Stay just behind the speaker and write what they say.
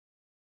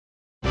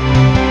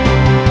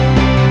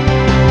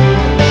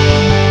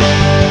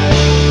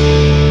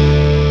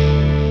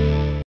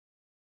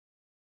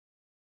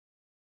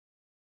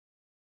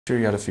sure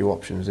you had a few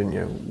options, didn't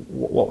you?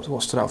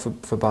 What stood out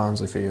for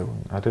Barnsley for you?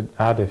 I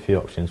had a few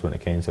options when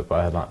it came to it, but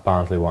I had, like,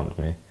 Barnsley wanted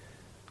me.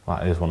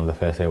 Like, it was one of the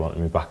first they wanted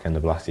me back in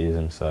the last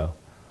season, so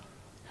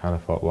I kind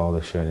of thought, well,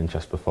 they've shown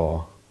interest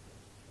before.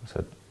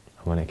 So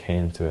when it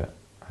came to it,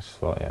 I just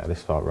thought, yeah,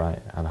 this felt right.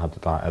 And I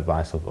had, like,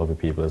 advice of other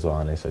people as well,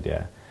 and they said,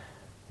 yeah,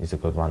 he's a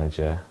good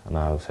manager. And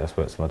I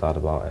spoke to my dad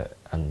about it,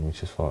 and we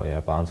just thought, yeah,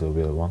 Barnsley will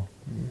be the one.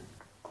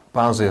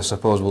 Barnsley, I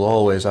suppose, will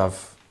always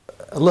have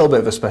a little bit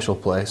of a special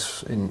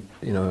place in,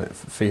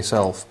 for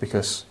yourself,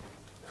 because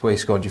it's where you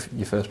scored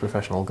your first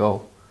professional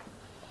goal.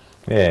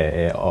 Yeah,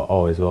 it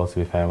always will, to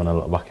be fair. When I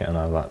look back at it,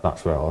 and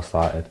that's where it all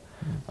started.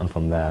 And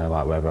from there,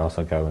 like, wherever else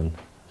I go and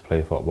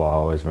play football, I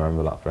always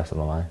remember that for the rest of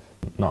my life.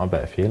 Not a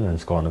better feeling than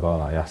scoring a goal,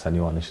 like, yes,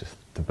 anyone, it's just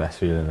the best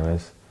feeling there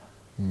is.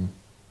 And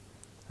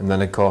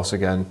then, of course,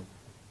 again,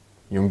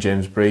 young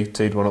James Bree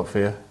teed one up for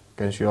you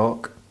against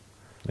York.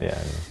 Yeah,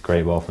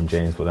 great ball from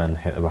James, but then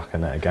hit the back of the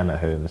net again at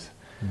home.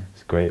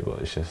 It's great, but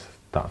it's just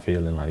that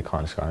feeling, like, you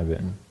can't describe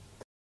it.